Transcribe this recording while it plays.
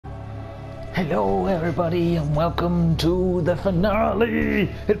Hello everybody and welcome to the finale!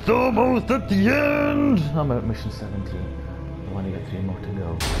 It's almost at the end! I'm at mission 17. I've only got 3 more to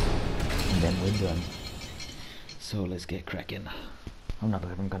go. And then we're done. So let's get cracking. I'm not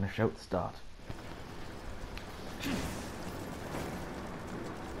even gonna shout start.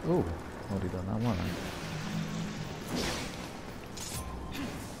 Oh, already done that one.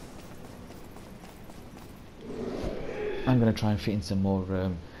 I'm gonna try and fit in some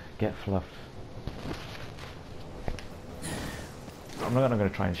more get fluff. I'm not gonna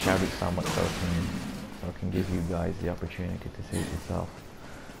try and shout it so much so I can give you guys the opportunity to see it yourself.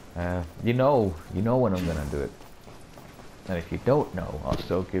 You know when I'm gonna do it. And if you don't know, I'll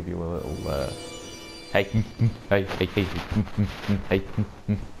still give you a little hey hey hey hey hey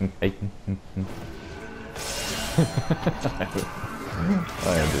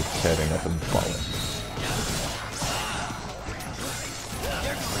I am just tearing up and falling.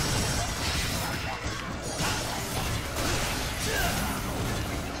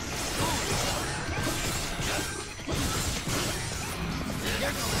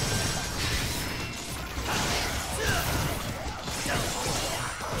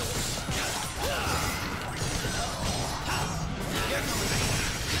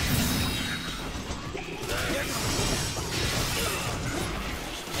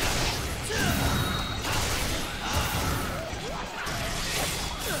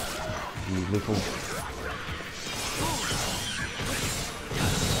 Little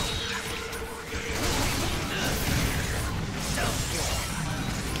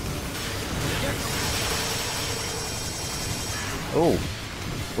oh,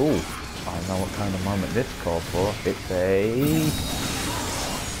 I know what kind of moment this calls for. It's a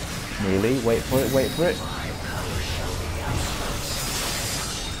melee. Wait for it, wait for it.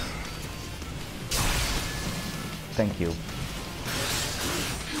 Thank you.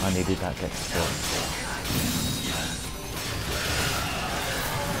 I needed that get support.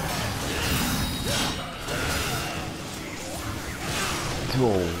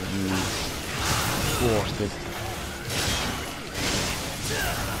 Oh, you bastard.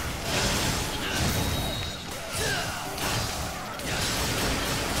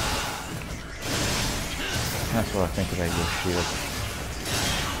 That's what I think about your shield.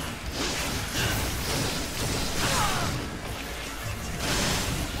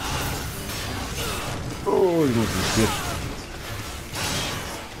 Oh, this is good.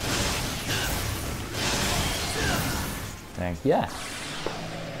 Thank you.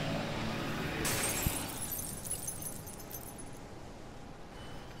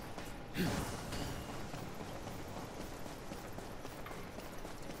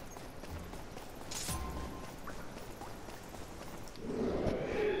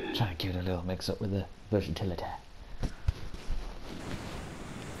 Trying to give it a little mix up with the versatility.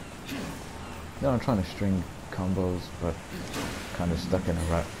 No, I'm trying to string combos, but kind of stuck in a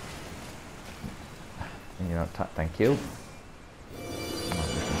rut. And you know, thank you.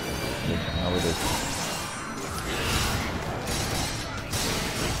 How it is.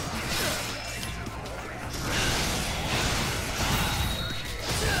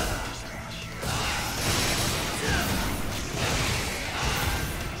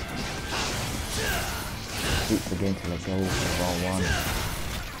 Keep the game till I go for all one.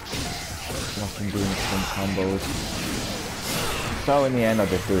 Nothing doing some combos. So in the end I'm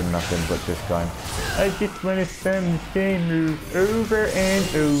just doing nothing but just going, I just want to spam the same move over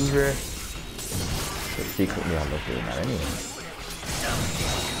and over. But secretly I love doing that anyway.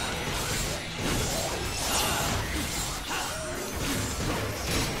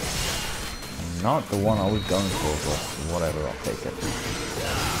 Not the one I was going for, but whatever, I'll take it.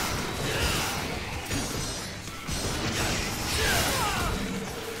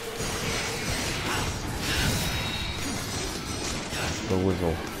 The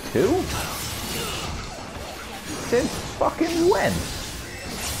Whistle 2? Since fucking when?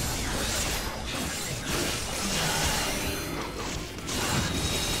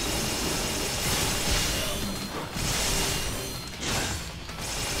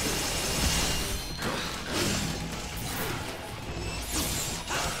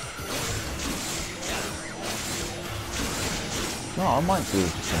 No, I might do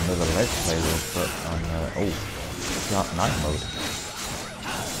just another Let's Play with, but on, Dark Knight mode.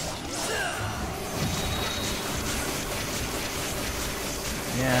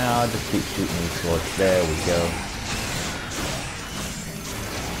 Yeah, I'll just keep shooting these swords. There we go.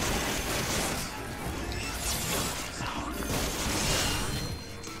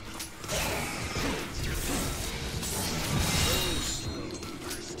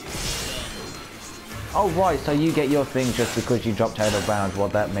 Oh right, so you get your thing just because you dropped out of bounds. Well,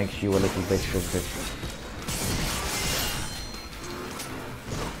 that makes you a little bit stupid.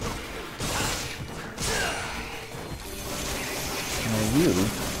 Now you...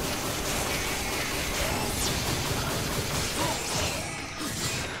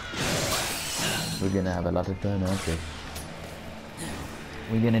 We're gonna have a lot of fun, aren't we?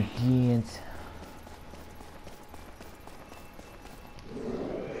 We're gonna dance.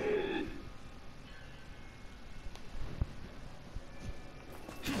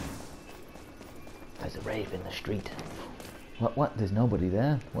 There's a rave in the street. What? There's nobody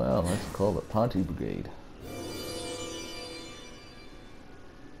there? Well, let's call the party brigade.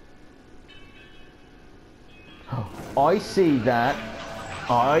 I see that.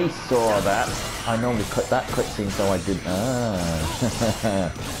 I saw that. I normally cut that cutscene, so I didn't.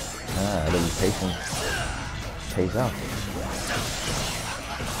 A little patience pays off.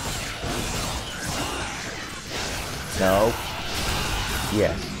 No.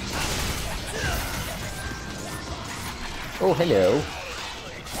 Yes. Oh, hello.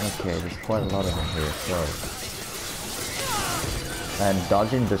 Okay, there's quite a lot of them here, so. And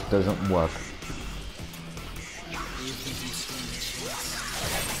dodging just doesn't work.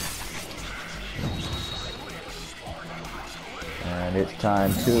 And it's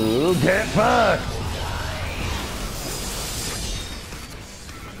time to get fucked!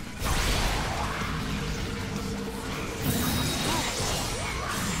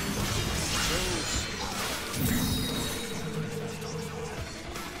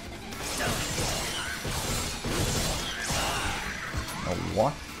 Oh,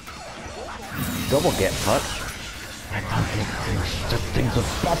 what? Double get fucked? I don't think such things are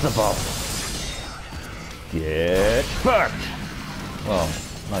possible. Get fucked! Well,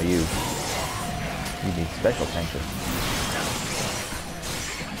 not you. You need special attention.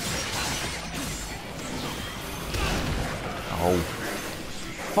 Oh.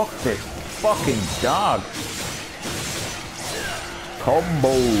 Fuck this fucking dog.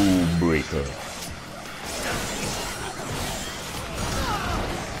 Combo breaker.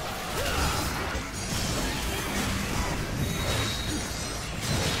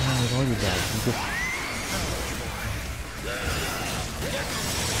 Oh, all you guys, you just...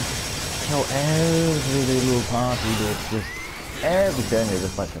 No, every little party bit, just every turn you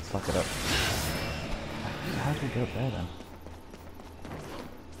just like to fuck it up. How do we go up there then?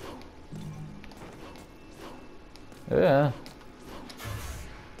 Yeah.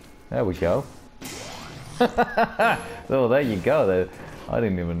 There we go. So there you go. I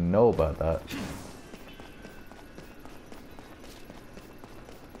didn't even know about that.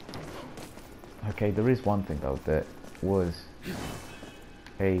 Okay, there is one thing though that was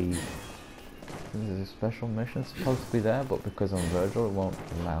a... This is a special mission supposed to be there, but because I'm Virgil it won't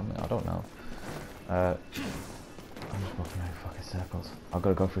allow me. I don't know. I'm just walking around fucking circles. I've got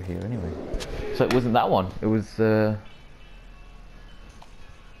to go through here anyway. So it wasn't that one. It was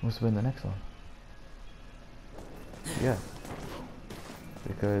must have been the next one. Yeah.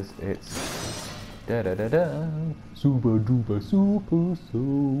 Because it's da da da da super duper super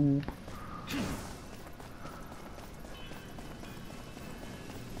soap.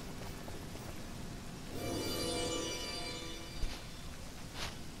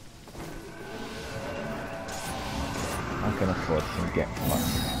 I can afford some get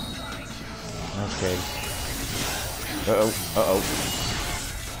fucked. Okay. Uh-oh, uh-oh.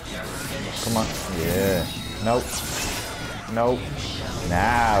 Come on. Yeah. Nope. Nope.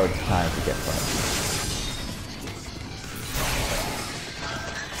 Now it's time to get fucked.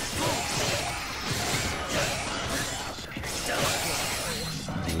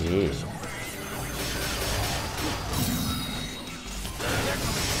 Yeah.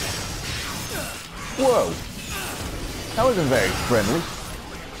 Whoa. That wasn't very friendly.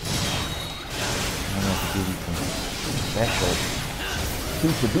 I'm going to give you some special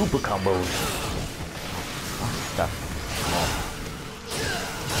super duper combos. Oh, stuff.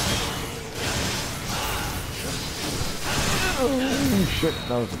 Oh shit,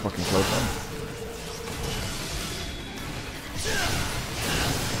 that was a fucking close one.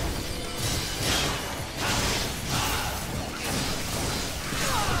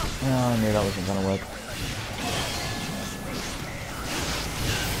 Oh, I knew that wasn't gonna work.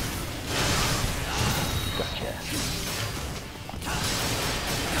 Gotcha.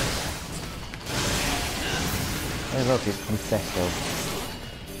 Hey look, it's Mephisto.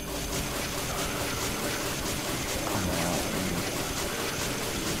 Come on.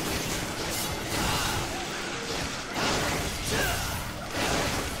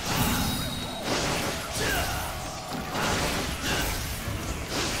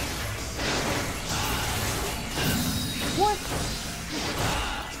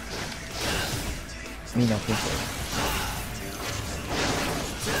 Me no think so.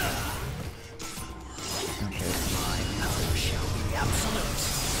 Okay.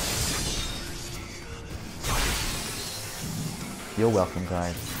 You're welcome,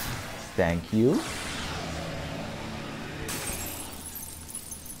 guys. Thank you.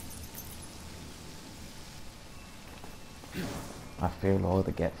 I feel all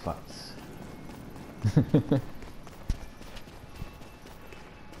the get fucks.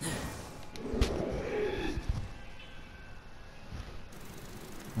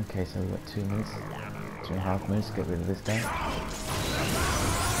 Okay, so we've got 2 minutes, 2.5 minutes to get rid of this guy.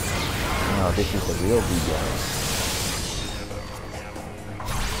 Oh, this is the real vegil.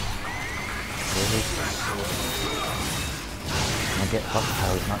 Really? My get fucked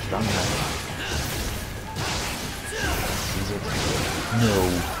power is not strong enough. Is it? No.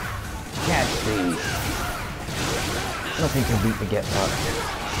 Can't see. Nothing can beat the get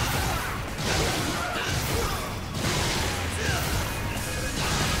fucked.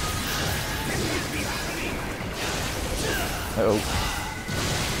 Uh-oh.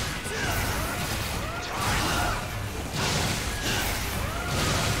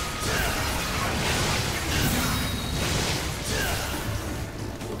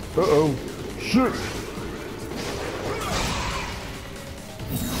 Uh-oh. Shit!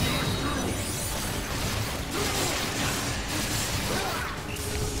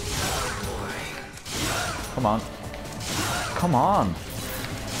 Come on. Come on!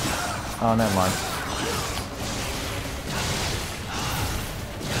 Oh, never mind.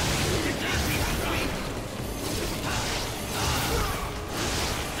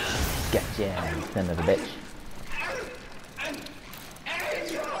 Gotcha, son of a bitch.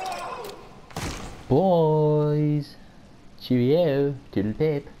 Boys! Cheerio, toodle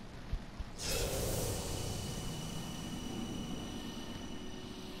pip.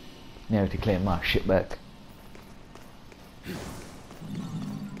 Now to claim my shit back.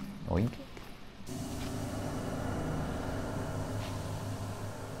 Oink.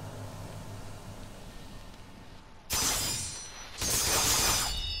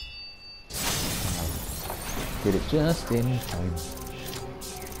 Did it just in time.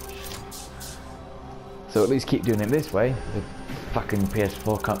 So at least keep doing it this way. The fucking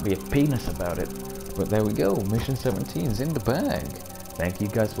PS4 can't be a penis about it. But there we go, mission 17's in the bag. Thank you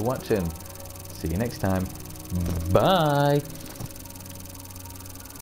guys for watching. See you next time. Bye!